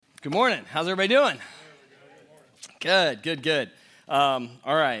Good morning. How's everybody doing? Good. All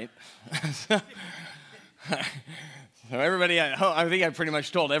right. So everybody, I think I pretty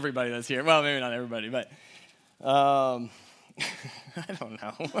much told everybody that's here. Well, maybe not everybody, but I don't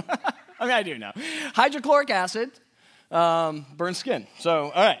know. I mean, I do know. Hydrochloric acid burns skin.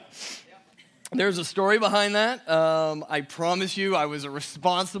 So, all right. There's a story behind that. I promise you, I was a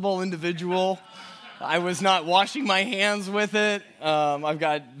responsible individual. I was not washing my hands with it. I've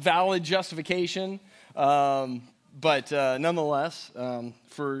got valid justification. But nonetheless, So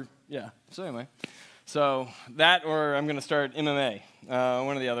anyway. So that or I'm going to start MMA,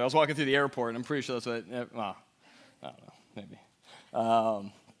 one or the other. I was walking through the airport, and I'm pretty sure that's what, I don't know, maybe.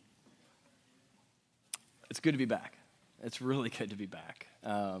 It's good to be back. It's really good to be back.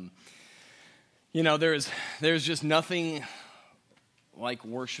 There's just nothing like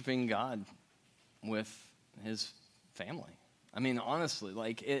worshiping God with his family. I mean, honestly,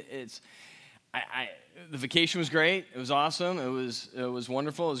 like the vacation was great. It was awesome. It was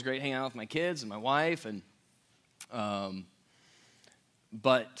wonderful. It was great hanging out with my kids and my wife, and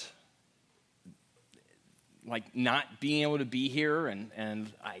but like not being able to be here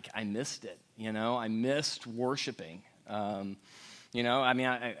and I missed it. I missed worshiping. I mean,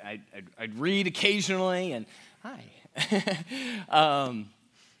 I'd read occasionally and hi.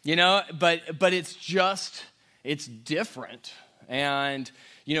 But it's different. And,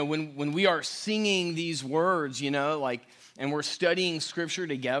 when we are singing these words, and we're studying Scripture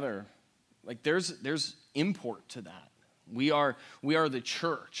together, like there's import to that. We are the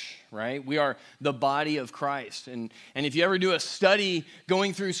church, right? We are the body of Christ. And if you ever do a study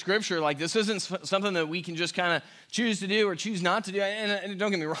going through Scripture, like this isn't something that we can just kind of choose to do or choose not to do. And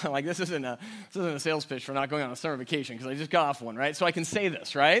don't get me wrong, like this isn't a sales pitch for not going on a summer vacation because I just got off one, right? So I can say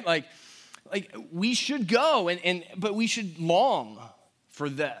this, right? Like we should go, but we should long for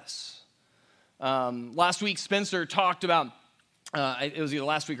this. Last week, Spencer talked about. It was either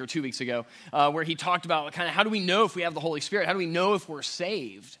last week or 2 weeks ago, where he talked about kind of how do we know if we have the Holy Spirit? How do we know if we're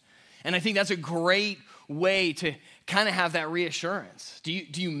saved? And I think that's a great way to kind of have that reassurance. Do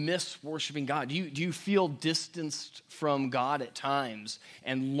you miss worshiping God? Do you feel distanced from God at times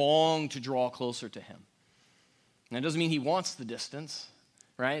and long to draw closer to him? And that doesn't mean he wants the distance,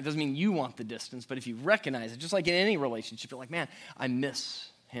 right? It doesn't mean you want the distance, but if you recognize it, just like in any relationship, you're like, man, I miss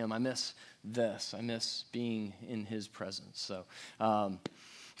him. I miss this. I miss being in his presence.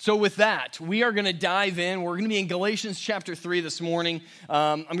 So with that, we are going to dive in. We're going to be in Galatians chapter 3 this morning.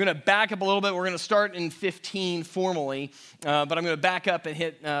 I'm going to back up a little bit. We're going to start in 15 formally, but I'm going to back up and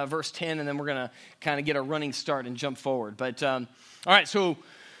hit verse 10, and then we're going to kind of get a running start and jump forward. But all right, so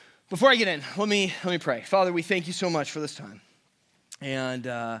before I get in, let me pray. Father, we thank you so much for this time.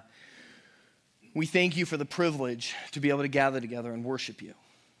 And we thank you for the privilege to be able to gather together and worship you.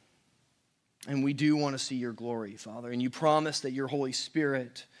 And we do want to see your glory, Father. And you promise that your Holy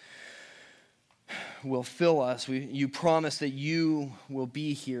Spirit will fill us. You promise that you will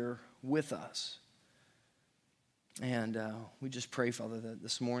be here with us. And we just pray, Father, that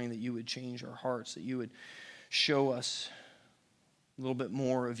this morning that you would change our hearts, that you would show us a little bit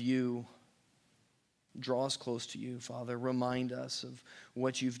more of you. Draw us close to you, Father. Remind us of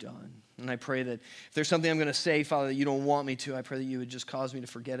what you've done. And I pray that if there's something I'm going to say, Father, that you don't want me to, I pray that you would just cause me to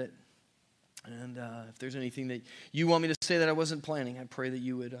forget it. And if there's anything that you want me to say that I wasn't planning, I pray that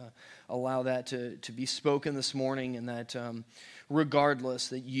you would allow that to be spoken this morning, and that regardless,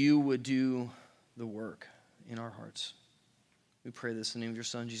 that you would do the work in our hearts. We pray this in the name of your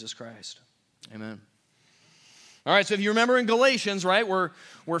Son, Jesus Christ. Amen. All right, so if you remember in Galatians, right, we're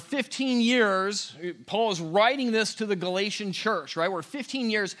 15 years, Paul is writing this to the Galatian church, right? We're 15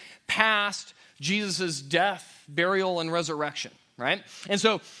 years past Jesus' death, burial, and resurrection. Right? And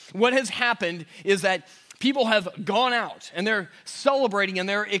so what has happened is that people have gone out and they're celebrating and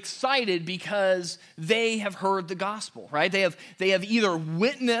they're excited because they have heard the gospel, right? They have either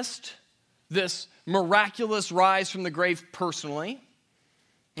witnessed this miraculous rise from the grave personally,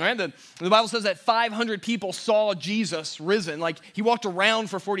 right? The Bible says that 500 people saw Jesus risen. Like he walked around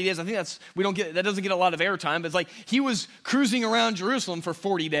for 40 days. I think that doesn't get a lot of airtime, but it's like he was cruising around Jerusalem for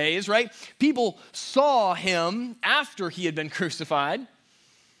 40 days, right? People saw him after he had been crucified.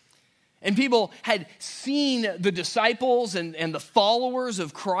 And people had seen the disciples and the followers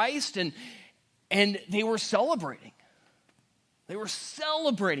of Christ, and they were celebrating. They were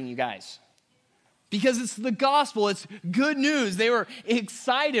celebrating, you guys. Because it's the gospel, it's good news. They were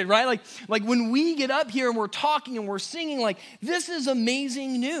excited, right? Like when we get up here and we're talking and we're singing, like this is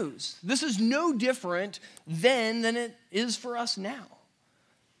amazing news. This is no different then than it is for us now.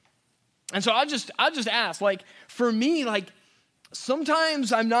 And so I'll just ask, like for me, like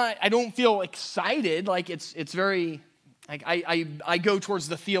sometimes I don't feel excited. Like it's very, like I go towards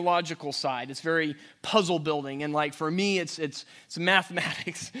the theological side. It's very puzzle building. And like for me, it's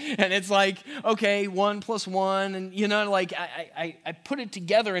mathematics. And it's like, okay, 1 + 1. And like I put it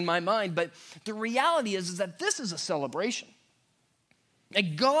together in my mind. But the reality is that this is a celebration.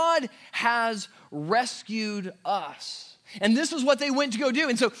 That God has rescued us. And this is what they went to go do.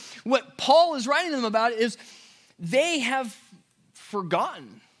 And so what Paul is writing them about is they have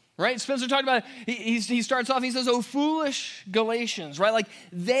forgotten, right? Spencer talked about it. He starts off, he says, "Oh, foolish Galatians," right? Like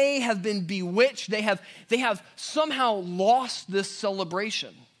they have been bewitched. They have somehow lost this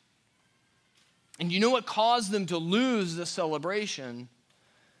celebration. And you know what caused them to lose this celebration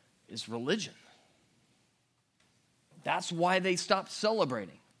is religion. That's why they stopped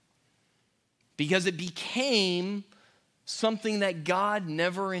celebrating. Because it became something that God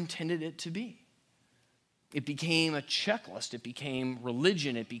never intended it to be. It became a checklist. It became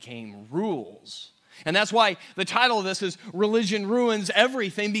religion. It became rules. And that's why the title of this is Religion Ruins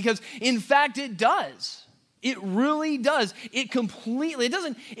Everything, because in fact it does. It really does.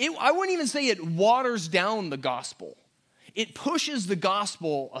 I wouldn't even say it waters down the gospel. It pushes the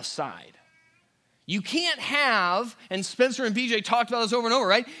gospel aside. You can't have, and Spencer and BJ talked about this over and over,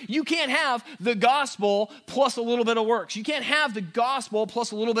 right? You can't have the gospel plus a little bit of works. You can't have the gospel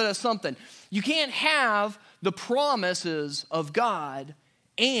plus a little bit of something. You can't have the promises of God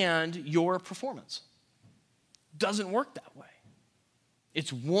and your performance. Doesn't work that way.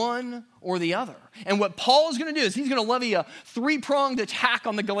 It's one or the other. And what Paul is going to do is he's going to levy a three-pronged attack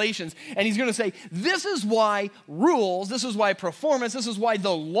on the Galatians, and he's going to say, this is why rules, this is why performance, this is why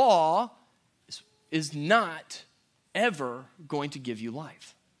the law is not ever going to give you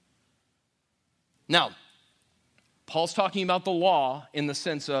life. Now, Paul's talking about the law in the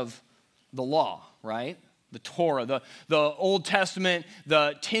sense of the law, right? The Torah, the Old Testament,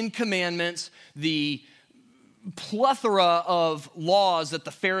 the 10 Commandments, the plethora of laws that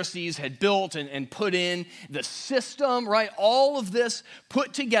the Pharisees had built and put in, the system, right? All of this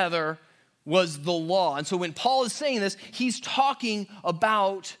put together was the law. And so when Paul is saying this, he's talking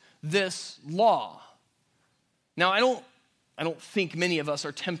about this law. Now, I don't think many of us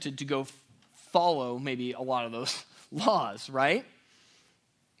are tempted to go follow maybe a lot of those laws, right?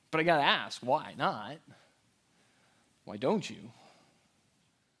 But I got to ask, why not? Why don't you?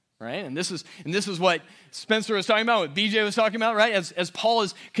 Right? And this is what Spencer was talking about, what BJ was talking about, right? As Paul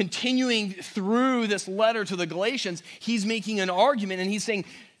is continuing through this letter to the Galatians, he's making an argument and he's saying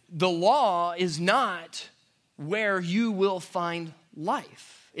the law is not where you will find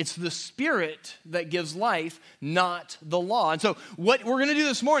life. It's the Spirit that gives life, not the law. And so what we're going to do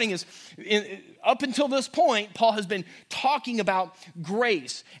this morning is, up until this point, Paul has been talking about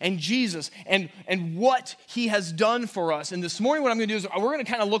grace and Jesus and what he has done for us. And this morning what I'm going to do is we're going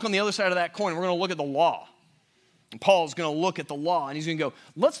to kind of look on the other side of that coin. We're going to look at the law. And Paul's going to look at the law, and he's going to go,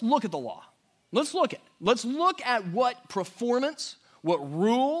 let's look at the law. Let's look at what performance, what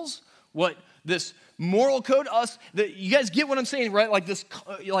rules, what this moral code, you guys get what I'm saying, right? Like this,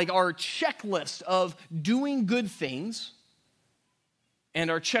 like our checklist of doing good things and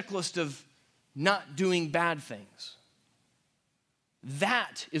our checklist of not doing bad things.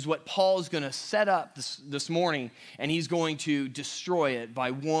 That is what Paul is going to set up this morning, and he's going to destroy it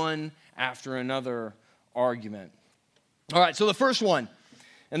by one after another argument. All right, so the first one,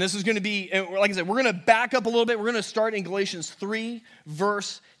 and this is going to be, like I said, we're going to back up a little bit. We're going to start in Galatians 3,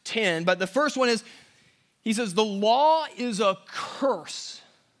 verse 10. But the first one is, he says, the law is a curse.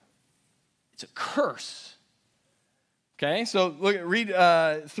 It's a curse. Okay, so read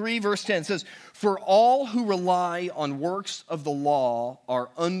 3 verse 10. It says, for all who rely on works of the law are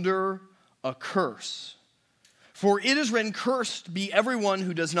under a curse. For it is written, cursed be everyone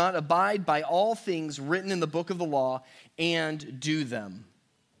who does not abide by all things written in the book of the law and do them.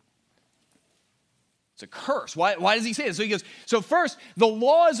 It's a curse. Why does he say this? So he goes, so first, the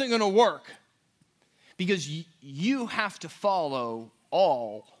law isn't going to work because you have to follow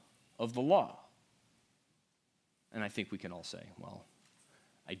all of the law. And I think we can all say, well,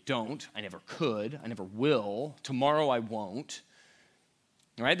 I don't, I never could, I never will, tomorrow I won't.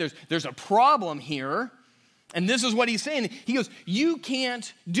 All right, there's a problem here, and this is what he's saying. He goes, you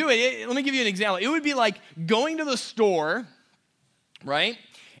can't do it. Let me give you an example. It would be like going to the store, right?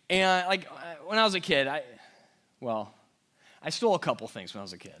 And like when I was a kid, I stole a couple things when I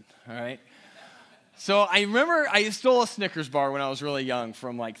was a kid, all right? So I remember I stole a Snickers bar when I was really young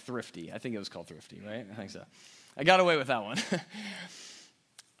from like Thrifty. I think it was called Thrifty, right? I think so. I got away with that one.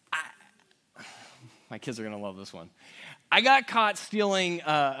 My kids are going to love this one. I got caught stealing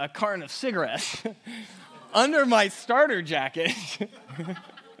a carton of cigarettes under my starter jacket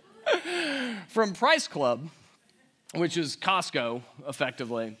from Price Club, which is Costco,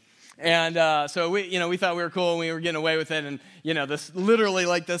 effectively. And so we thought we were cool and we were getting away with it. And, this literally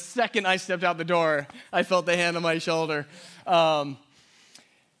like the second I stepped out the door, I felt the hand on my shoulder. My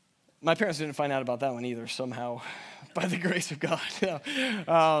parents didn't find out about that one either somehow, by the grace of God.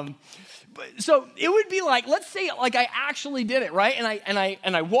 So it would be like, let's say like I actually did it, right? And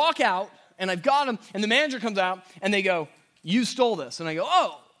I walk out and I've got them and the manager comes out and they go, "You stole this." And I go,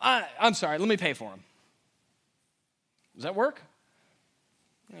 "Oh, I'm sorry, let me pay for them." Does that work?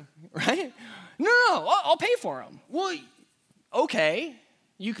 Right? No, I'll pay for them. Well, okay,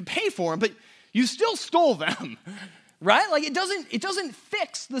 you can pay for them, but you still stole them, right? Like it doesn't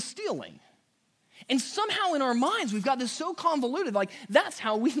fix the stealing. And somehow in our minds, we've got this so convoluted, like that's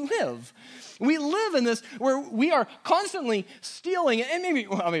how we live. We live in this where we are constantly stealing, and maybe,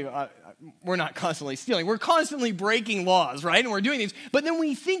 we're not constantly stealing. We're constantly breaking laws, right? And we're doing these, but then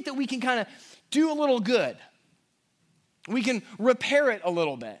we think that we can kind of do a little good. We can repair it a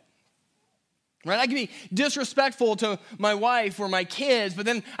little bit, right? I can be disrespectful to my wife or my kids, but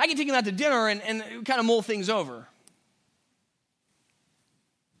then I can take them out to dinner and kind of mull things over.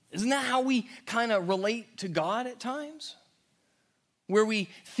 Isn't that how we kind of relate to God at times? Where we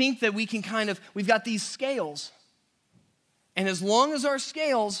think that we can we've got these scales. And as long as our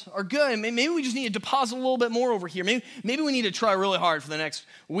scales are good, maybe we just need to deposit a little bit more over here. Maybe we need to try really hard for the next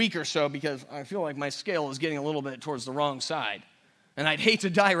week or so because I feel like my scale is getting a little bit towards the wrong side. And I'd hate to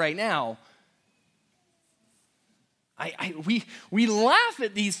die right now. We laugh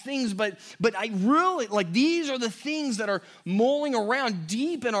at these things, but I really, like these are the things that are mulling around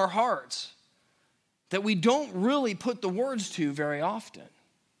deep in our hearts that we don't really put the words to very often.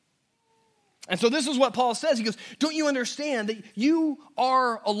 And so this is what Paul says. He goes, "Don't you understand that you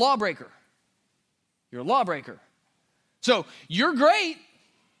are a lawbreaker? You're a lawbreaker. So you're great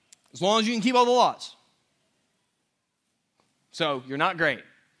as long as you can keep all the laws. So you're not great,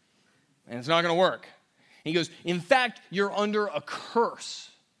 and it's not going to work." And he goes, "In fact, you're under a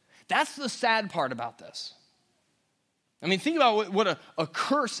curse." That's the sad part about this. I mean, think about what a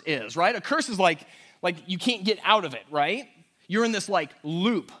curse is, right? A curse is like you can't get out of it, right? You're in this like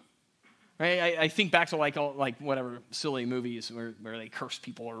loop. Right? I think back to like whatever silly movies where they curse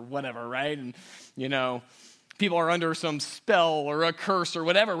people or whatever, right? And people are under some spell or a curse or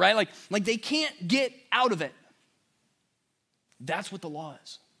whatever, right? Like they can't get out of it. That's what the law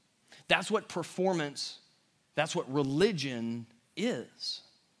is. That's what performance, that's what religion is.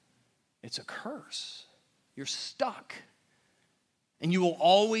 It's a curse. You're stuck. And you will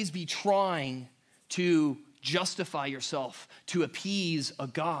always be trying to justify yourself, to appease a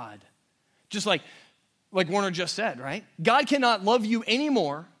God. Just like Warner just said, right? God cannot love you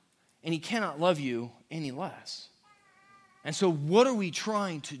anymore, and he cannot love you any less. And so what are we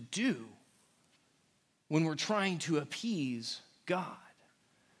trying to do when we're trying to appease God?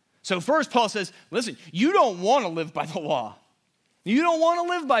 So first Paul says, listen, you don't want to live by the law. You don't want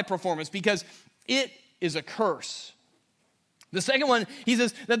to live by performance because it is a curse. The second one, he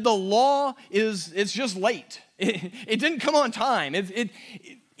says that the law it's just late. It didn't come on time.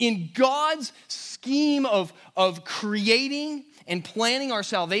 In God's scheme of creating and planning our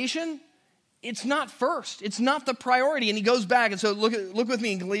salvation, it's not first. It's not the priority. And he goes back, and so look with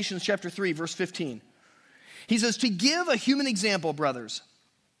me in Galatians chapter 3, verse 15. He says, "To give a human example, brothers,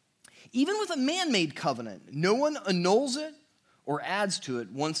 even with a man-made covenant, no one annuls it or adds to it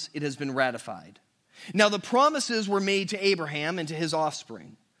once it has been ratified. Now the promises were made to Abraham and to his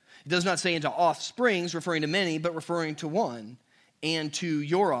offspring. It does not say into offsprings, referring to many, but referring to one, and to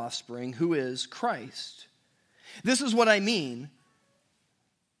your offspring, who is Christ. This is what I mean.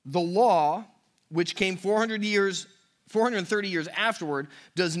 The law, which came 430 years afterward,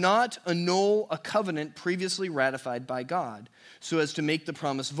 does not annul a covenant previously ratified by God, so as to make the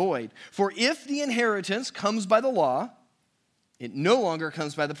promise void. For if the inheritance comes by the law, it no longer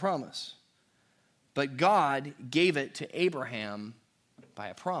comes by the promise. But God gave it to Abraham by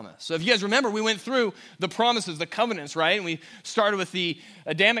a promise." So if you guys remember, we went through the promises, the covenants, right? And we started with the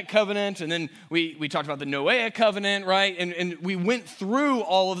Adamic covenant, and then we talked about the Noahic covenant, right? And we went through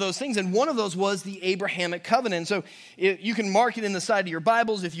all of those things, and one of those was the Abrahamic covenant. So you can mark it in the side of your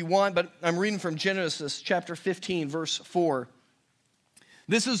Bibles if you want, but I'm reading from Genesis chapter 15, verse 4.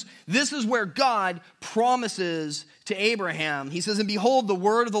 This is where God promises to Abraham. He says, "And behold, the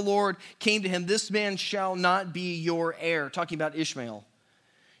word of the Lord came to him, this man shall not be your heir," talking about Ishmael.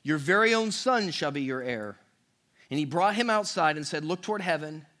 "Your very own son shall be your heir." And he brought him outside and said, "Look toward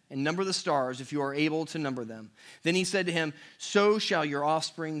heaven and number the stars if you are able to number them." Then he said to him, "So shall your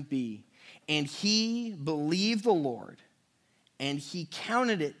offspring be." and he believed the Lord, and he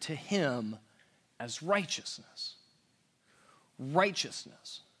counted it to him as righteousness.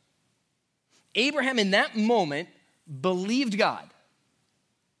 Righteousness. Abraham in that moment believed God.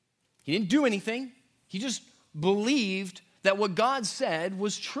 He didn't do anything. He just believed that what God said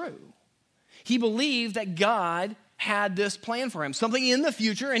was true. He believed that God had this plan for him, something in the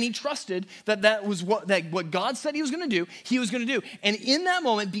future, and he trusted that was what God said he was going to do, he was going to do. And in that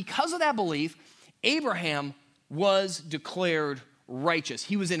moment, because of that belief, Abraham was declared righteous.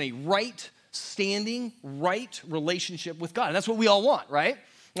 He was in a right standing, right relationship with God. And that's what we all want, right?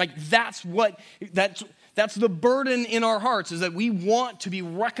 Like that's the burden in our hearts, is that we want to be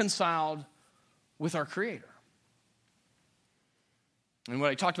reconciled with our Creator. And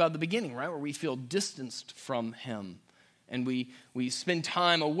what I talked about at the beginning, right, where we feel distanced from him and we spend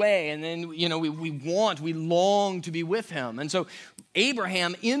time away, and then, we long to be with him. And so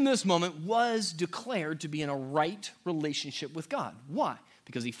Abraham in this moment was declared to be in a right relationship with God. Why?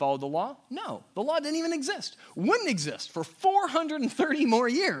 Because he followed the law? No, the law didn't even exist. Wouldn't exist for 430 more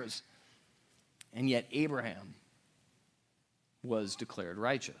years. And yet Abraham was declared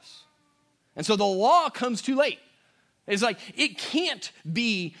righteous. And so the law comes too late. It's like, it can't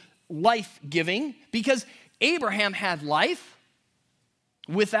be life-giving because Abraham had life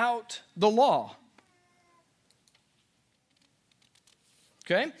without the law.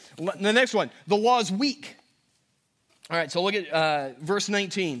 Okay? The next one, the law is weak. All right, so look at verse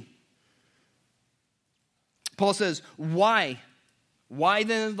 19. Paul says, why? Why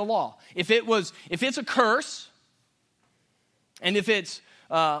then the law? If it's a curse, and if it's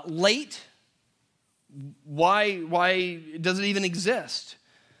late, why does it even exist?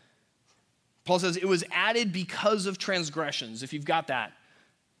 Paul says it was added because of transgressions. If you've got that,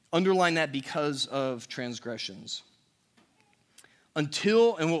 underline that, because of transgressions.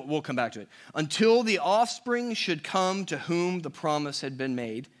 Until, and we'll come back to it, until the offspring should come to whom the promise had been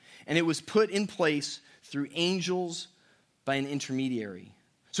made, and it was put in place through angels by an intermediary.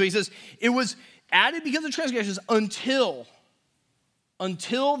 So he says it was added because of transgressions until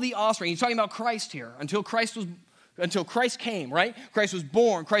the offspring. He's talking about Christ here. Until Christ came, right? Christ was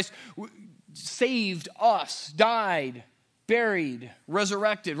born. Christ saved us, died, buried,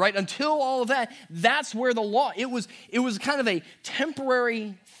 resurrected, right? Until all of that, that's where the law, it was kind of a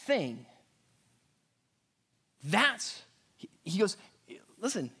temporary thing. He goes,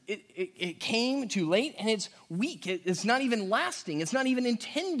 listen, it came too late and it's weak. It's not even lasting. It's not even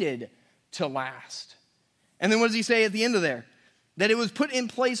intended to last. And then what does he say at the end of there? That it was put in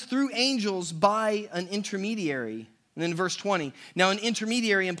place through angels by an intermediary. And then verse 20, now an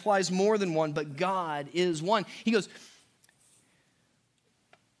intermediary implies more than one, but God is one. He goes,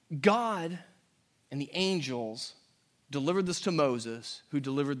 God and the angels delivered this to Moses, who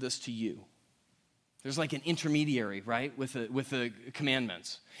delivered this to you. There's like an intermediary, right, with the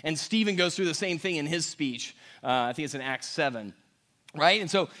commandments. And Stephen goes through the same thing in his speech. I think it's in Acts 7, right? And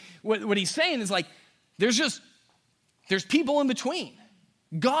so what he's saying is like, there's people in between.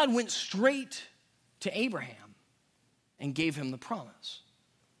 God went straight to Abraham and gave him the promise.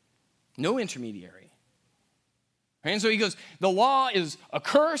 No intermediary. And so he goes, the law is a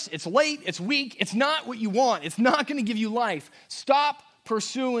curse, it's late, it's weak, it's not what you want, it's not going to give you life. Stop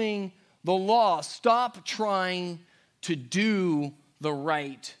pursuing the law. Stop trying to do the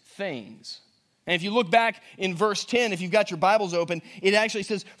right things. And if you look back in verse 10, if you've got your Bibles open, it actually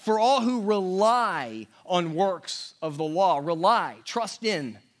says, for all who rely on works of the law, rely, trust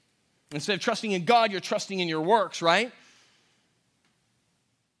in. Instead of trusting in God, you're trusting in your works, right?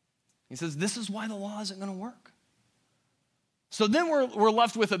 He says, this is why the law isn't going to work. So then we're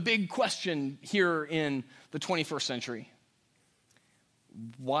left with a big question here in the 21st century.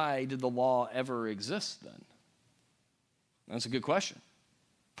 Why did the law ever exist then? That's a good question.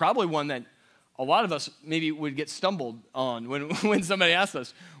 Probably one that a lot of us maybe would get stumbled on when somebody asks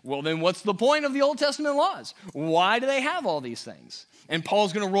us, well, then what's the point of the Old Testament laws? Why do they have all these things? And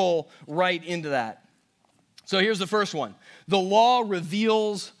Paul's going to roll right into that. So here's the first one. The law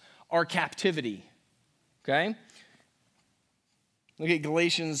reveals our captivity. Okay? Look at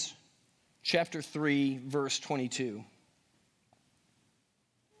Galatians chapter 3, verse 22.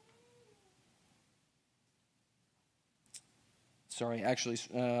 Sorry, actually,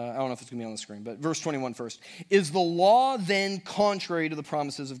 I don't know if it's going to be on the screen, but verse 21 first. Is the law then contrary to the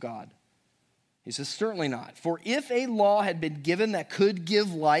promises of God? He says, certainly not. For if a law had been given that could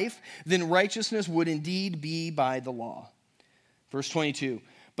give life, then righteousness would indeed be by the law. Verse 22.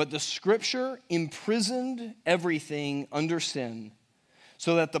 But the scripture imprisoned everything under sin,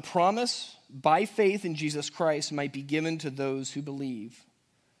 so that the promise by faith in Jesus Christ might be given to those who believe.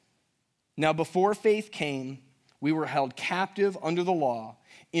 Now, before faith came, we were held captive under the law,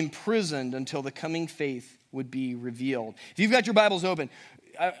 imprisoned until the coming faith would be revealed. If you've got your Bibles open,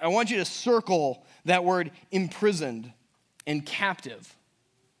 I want you to circle that word imprisoned and captive.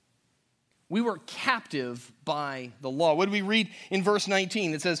 We were captive by the law. What do we read in verse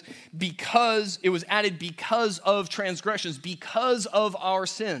 19? It says, because it was added because of transgressions, because of our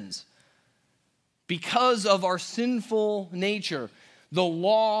sins, because of our sinful nature, the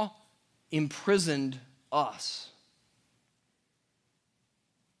law imprisoned us.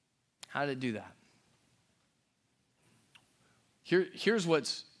 How did it do that? Here's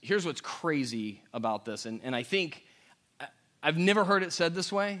what's crazy about this, and I think I've never heard it said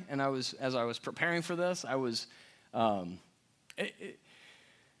this way, and as I was preparing for this,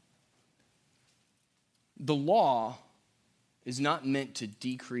 the law is not meant to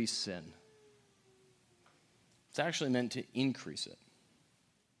decrease sin. It's actually meant to increase it,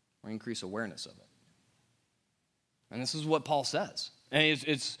 or increase awareness of it. And this is what Paul says. And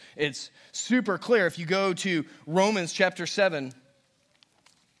it's super clear. If you go to Romans chapter 7,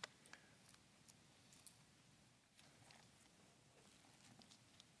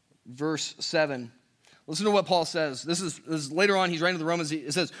 verse 7. Listen to what Paul says. This is later on, he's writing to the Romans.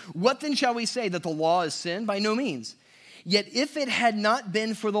 It says, what then shall we say, that the law is sin? By no means. Yet if it had not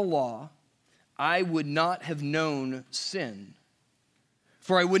been for the law, I would not have known sin.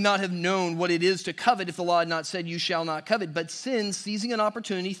 For I would not have known what it is to covet if the law had not said, you shall not covet. But sin, seizing an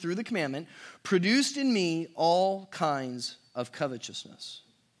opportunity through the commandment, produced in me all kinds of covetousness.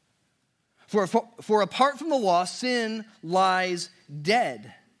 For apart from the law, sin lies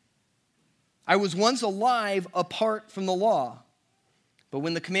dead. I was once alive apart from the law. But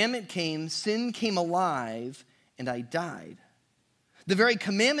when the commandment came, sin came alive, and I died. The very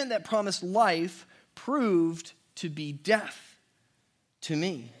commandment that promised life proved to be death to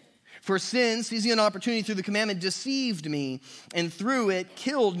me. For sin, seizing an opportunity through the commandment, deceived me, and through it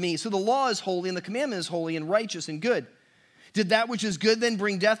killed me. So the law is holy, and the commandment is holy and righteous and good. Did that which is good then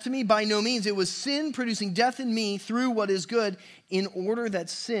bring death to me? By no means. It was sin producing death in me through what is good, in order that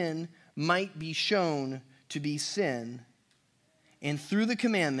sin might be shown to be sin, and through the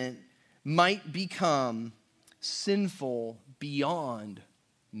commandment might become sinful beyond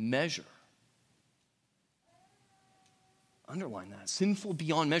measure. Underline that, sinful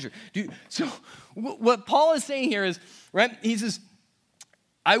beyond measure. So what Paul is saying here is, right, he says,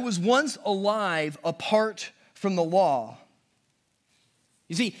 I was once alive apart from the law.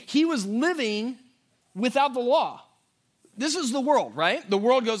 You see, he was living without the law. This is the world, right? The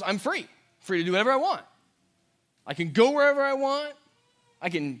world goes, I'm free to do whatever I want. I can go wherever I want. I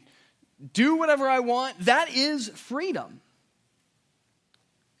can do whatever I want. That is freedom.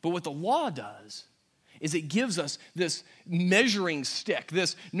 But what the law does is it gives us this measuring stick.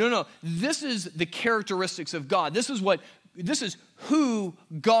 This is the characteristics of God. This is who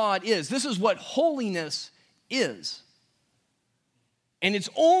God is. This is what holiness is. And it's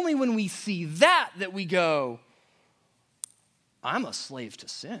only when we see that we go, I'm a slave to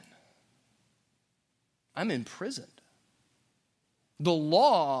sin. I'm imprisoned. The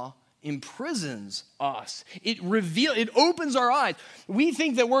law imprisons us. It opens our eyes. We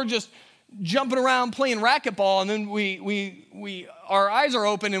think that we're just jumping around playing racquetball, and then our eyes are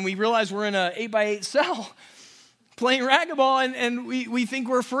open and we realize we're in an 8x8 cell playing racquetball, and we think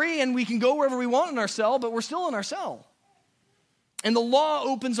we're free and we can go wherever we want in our cell, but we're still in our cell. And the law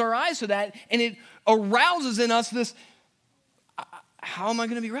opens our eyes to that, and it arouses in us this, how am I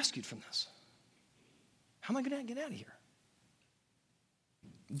going to be rescued from this? How am I going to get out of here?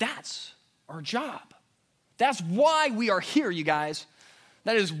 That's our job. That's why we are here, you guys.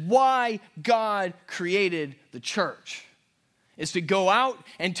 That is why God created the church, is to go out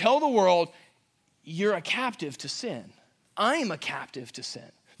and tell the world, you're a captive to sin. I'm a captive to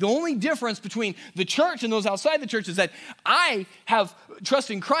sin. The only difference between the church and those outside the church is that I have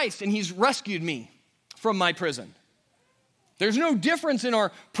trust in Christ and he's rescued me from my prison. There's no difference in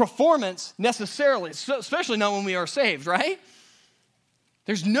our performance necessarily, especially not when we are saved, right?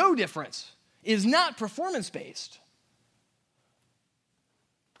 There's no difference. It is not performance-based.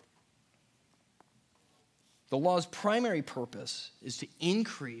 The law's primary purpose is to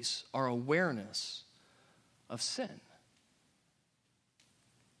increase our awareness of sin.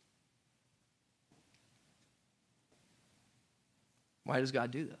 Why does God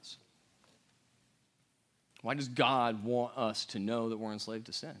do this? Why does God want us to know that we're enslaved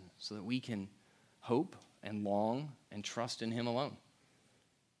to sin? So that we can hope and long and trust in him alone.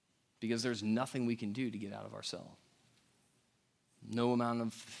 Because there's nothing we can do to get out of our cell. No amount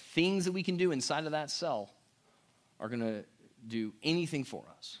of things that we can do inside of that cell are going to do anything for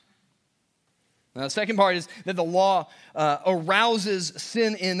us. Now, the second part is that the law arouses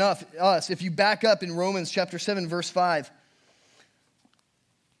sin in us. If you back up in Romans chapter 7, verse 5,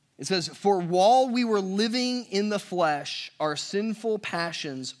 it says, "For while we were living in the flesh, our sinful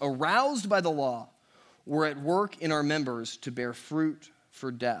passions, aroused by the law, were at work in our members to bear fruit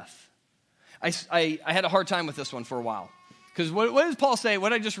for death." I had a hard time with this one for a while. Because what does Paul say? What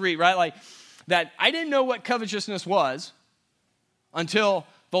did I just read, right? Like, that I didn't know what covetousness was until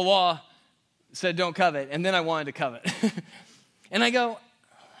the law said don't covet, and then I wanted to covet. And I go,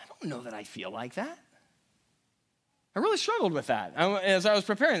 I don't know that I feel like that. I really struggled with that. As I was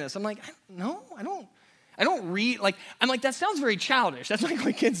preparing this, I'm like, I don't read, like, I'm like, that sounds very childish. That's like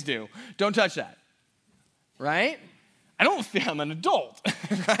what kids do. Don't touch that, right? I don't feel I'm an adult,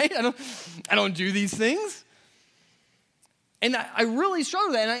 right? I don't do these things. And I really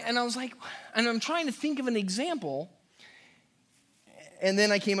struggled with that, and I was like, and I'm trying to think of an example, and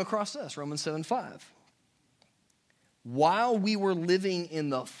then I came across this, Romans 7:5. While we were living in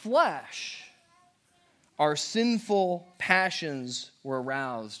the flesh, our sinful passions were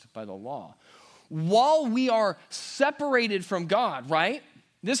aroused by the law. While we are separated from God, right?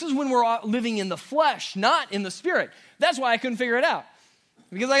 This is when we're living in the flesh, not in the spirit. That's why I couldn't figure it out,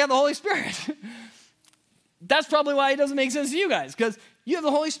 because I got the Holy Spirit. That's probably why it doesn't make sense to you guys, because you have the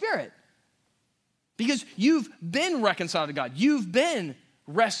Holy Spirit. Because you've been reconciled to God. You've been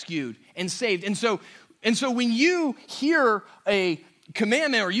rescued and saved. And so when you hear a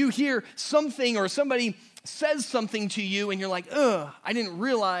commandment, or you hear something, or somebody says something to you, and you're like, I didn't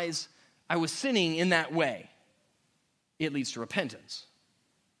realize I was sinning in that way, it leads to repentance.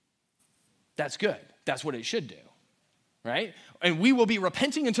 That's good. That's what it should do, right? And we will be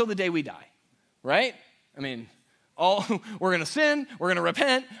repenting until the day we die, right? I mean, we're going to sin, we're going to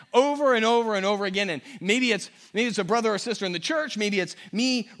repent over and over and over again. And maybe it's a brother or sister in the church, maybe it's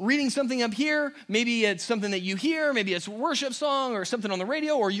me reading something up here, maybe it's something that you hear, maybe it's a worship song or something on the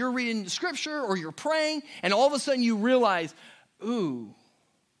radio, or you're reading scripture, or you're praying, and all of a sudden you realize, ooh,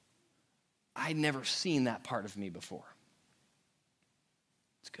 I'd never seen that part of me before.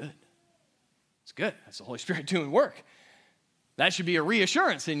 It's good. It's good. That's the Holy Spirit doing work. That should be a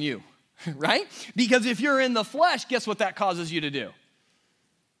reassurance in you. Right? Because if you're in the flesh, guess what that causes you to do?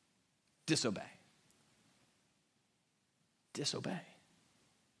 Disobey. Disobey.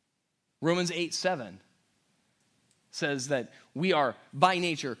 Romans 8:7 says that we are by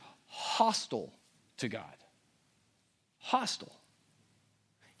nature hostile to God. Hostile.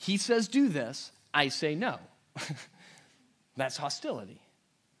 He says do this, I say no. That's hostility.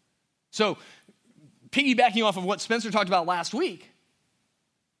 So, piggybacking off of what Spencer talked about last week,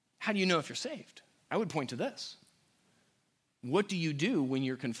 how do you know if you're saved? I would point to this. What do you do when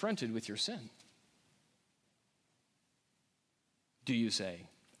you're confronted with your sin? Do you say,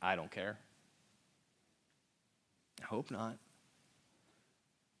 I don't care? I hope not.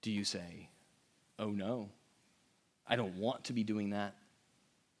 Do you say, oh no, I don't want to be doing that.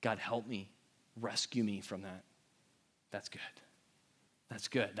 God, help me, rescue me from that. That's good. That's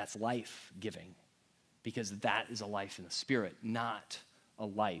good. That's life-giving, because that is a life in the Spirit, not a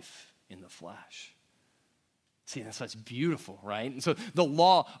life in the flesh. See, that's beautiful, right? And so the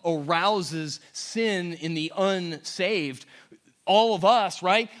law arouses sin in the unsaved. All of us,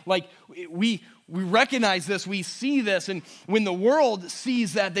 right? Like we recognize this, we see this, and when the world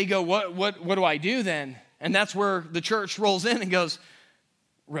sees that, they go, what do I do then? And that's where the church rolls in and goes,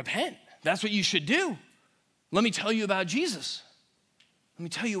 repent. That's what you should do. Let me tell you about Jesus. Let me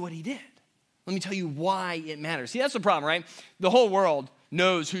tell you what he did. Let me tell you why it matters. See, that's the problem, right? The whole world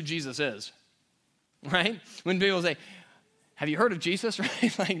knows who Jesus is, right? When people say, have you heard of Jesus,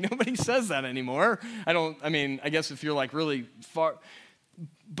 right? Like, nobody says that anymore. I guess if you're like really far,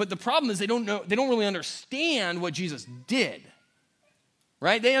 but the problem is they don't really understand what Jesus did,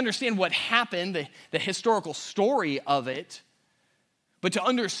 right? They understand what happened, the historical story of it, but to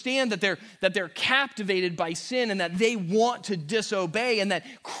understand that they're captivated by sin and that they want to disobey and that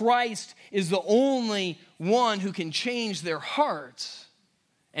Christ is the only one who can change their hearts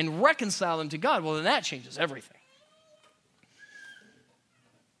and reconcile them to God, well, then that changes everything.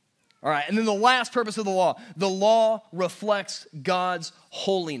 All right, and then the last purpose of the law reflects God's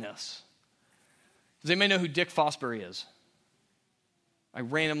holiness. Does anybody know who Dick Fosbury is? I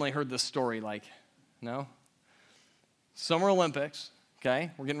randomly heard this story, no? Summer Olympics,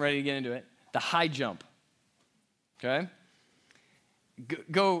 okay? We're getting ready to get into it. The high jump, okay?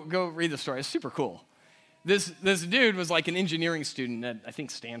 Go read the story. It's super cool. This dude was like an engineering student at, I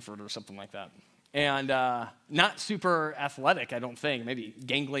think, Stanford or something like that. And not super athletic, I don't think. Maybe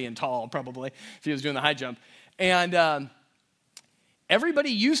gangly and tall, probably, if he was doing the high jump. And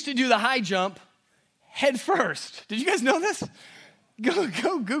everybody used to do the high jump head first. Did you guys know this?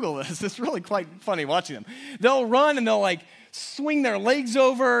 Go Google this. It's really quite funny watching them. They'll run and they'll like swing their legs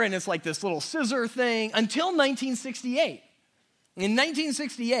over, and it's like this little scissor thing until 1968. In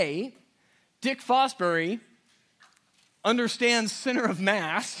 1968, Dick Fosbury understands center of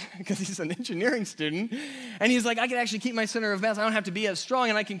mass because he's an engineering student, and he's like, I can actually keep my center of mass. I don't have to be as strong,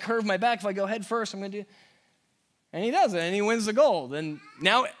 and I can curve my back if I go head first. I'm going to do, and he does it, and he wins the gold. And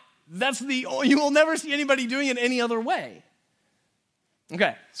now you will never see anybody doing it any other way.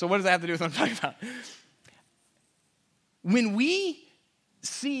 Okay, so what does that have to do with what I'm talking about? When we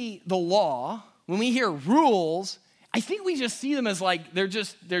see the law, when we hear rules, I think we just see them as like they're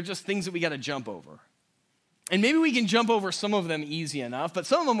just things that we got to jump over. And maybe we can jump over some of them easy enough, but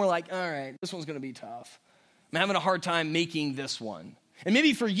some of them we're like, all right, this one's going to be tough. I'm having a hard time making this one. And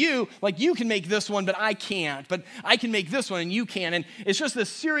maybe for you, like you can make this one, but I can't. But I can make this one and you can. And it's just this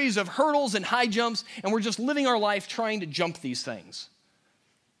series of hurdles and high jumps, and we're just living our life trying to jump these things.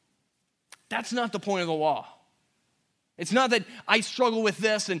 That's not the point of the law. It's not that I struggle with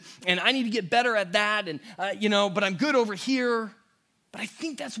this and I need to get better at that, and but I'm good over here. But I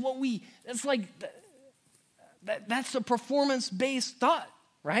think that's a performance-based thought,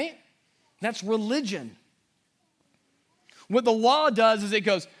 right? That's religion. What the law does is it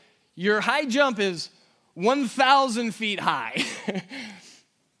goes, your high jump is 1,000 feet high.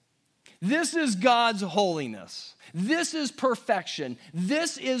 This is God's holiness. This is perfection.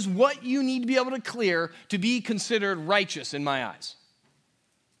 This is what you need to be able to clear to be considered righteous in my eyes.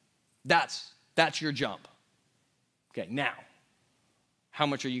 That's your jump. Okay, now, how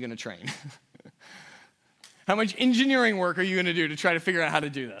much are you going to train? How much engineering work are you going to do to try to figure out how to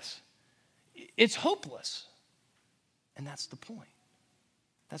do this? It's hopeless. And that's the point.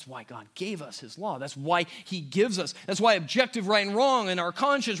 That's why God gave us his law. That's why he gives us. That's why objective right and wrong and our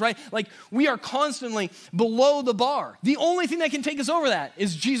conscience, right? Like we are constantly below the bar. The only thing that can take us over that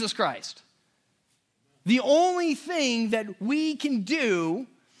is Jesus Christ. The only thing that we can do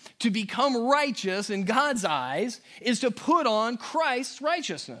to become righteous in God's eyes is to put on Christ's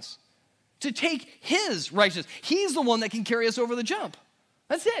righteousness. To take his righteousness. He's the one that can carry us over the jump.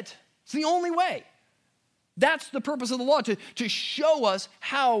 That's it. It's the only way. That's the purpose of the law, to show us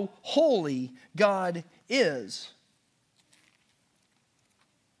how holy God is.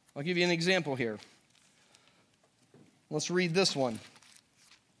 I'll give you an example here. Let's read this one.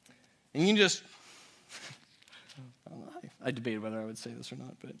 And you can just, I debated whether I would say this or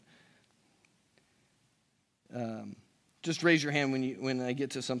not, but just raise your hand when I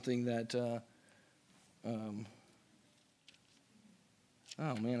get to something that, oh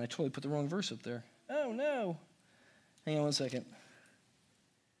man, I totally put the wrong verse up there. Oh, no. Hang on one second.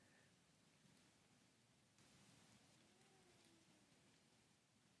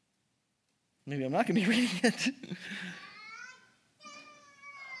 Maybe I'm not going to be reading it.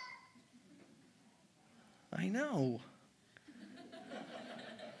 I know.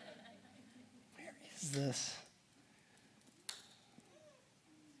 Where is this?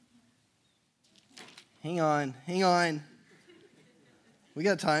 Hang on. We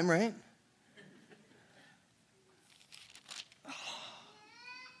got time, right?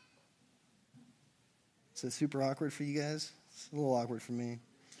 Is it super awkward for you guys? It's a little awkward for me.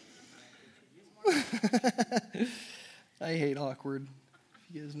 I hate awkward,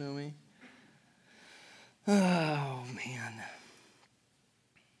 if you guys know me. Oh, man.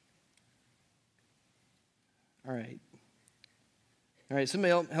 All right, somebody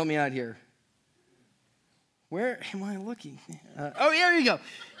help me out here. Where am I looking? There you go.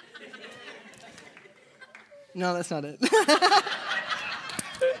 No, that's not it.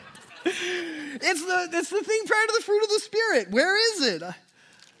 It's the thing prior to the fruit of the Spirit. Where is it?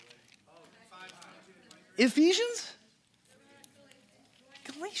 Ephesians?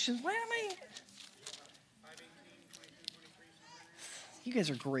 Galatians. Why am I? You guys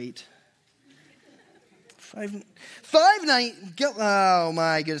are great. 5:9. Oh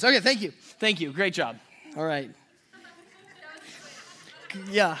my goodness. Okay, thank you. Great job. All right.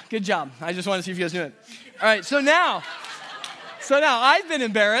 Yeah, good job. I just wanted to see if you guys knew it. All right, so now I've been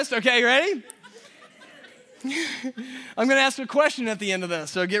embarrassed. Okay, you ready? I'm going to ask a question at the end of this,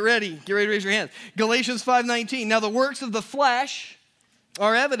 so get ready. Get ready to raise your hands. Galatians 5:19. Now the works of the flesh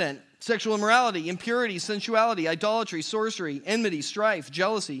are evident. Sexual immorality, impurity, sensuality, idolatry, sorcery, enmity, strife,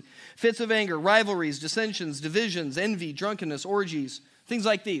 jealousy, fits of anger, rivalries, dissensions, divisions, envy, drunkenness, orgies, things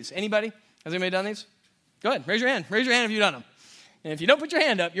like these. Anybody? Has anybody done these? Go ahead, raise your hand. Raise your hand if you've done them. And if you don't put your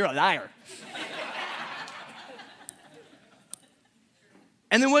hand up, you're a liar.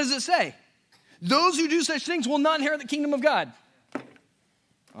 And then what does it say? Those who do such things will not inherit the kingdom of God.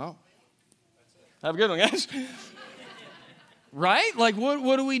 Oh. Have a good one, guys. Right? Like,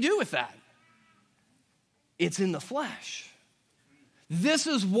 what do we do with that? It's in the flesh. This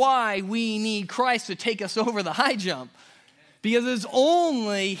is why we need Christ to take us over the high jump. Because it's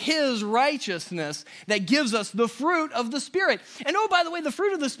only his righteousness that gives us the fruit of the Spirit. And oh, by the way, the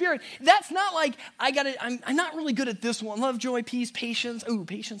fruit of the Spirit, that's not like, I'm not really good at this one. Love, joy, peace, patience. Ooh,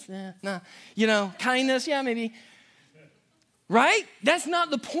 patience, nah. Kindness, yeah, maybe. Right? That's not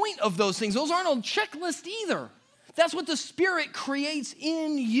the point of those things. Those aren't on checklist either. That's what the Spirit creates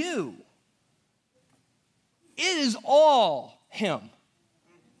in you. It is all him.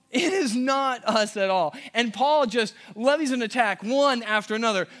 It is not us at all. And Paul just levies an attack one after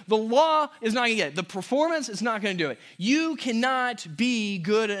another. The law is not going to get it. The performance is not going to do it. You cannot be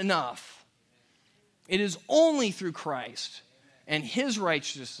good enough. It is only through Christ and his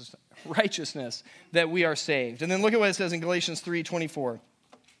righteousness that we are saved. And then look at what it says in Galatians 3:24.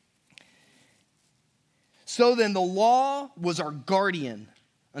 So then the law was our guardian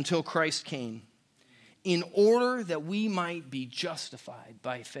until Christ came, in order that we might be justified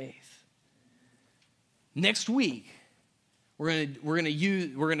by faith. Next week, we're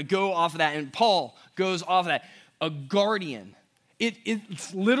gonna go off of that, and Paul goes off of that. A guardian.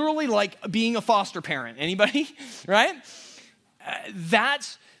 It's literally like being a foster parent. Anybody? Right?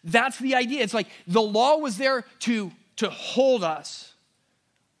 That's the idea. It's like the law was there to hold us,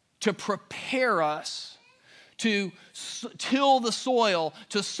 to prepare us, to till the soil,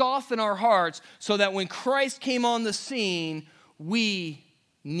 to soften our hearts, so that when Christ came on the scene, we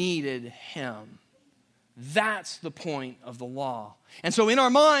needed him. That's the point of the law. And so in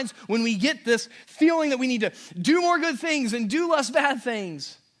our minds, when we get this feeling that we need to do more good things and do less bad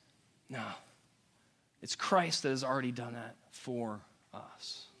things, no, it's Christ that has already done that for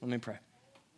us. Let me pray.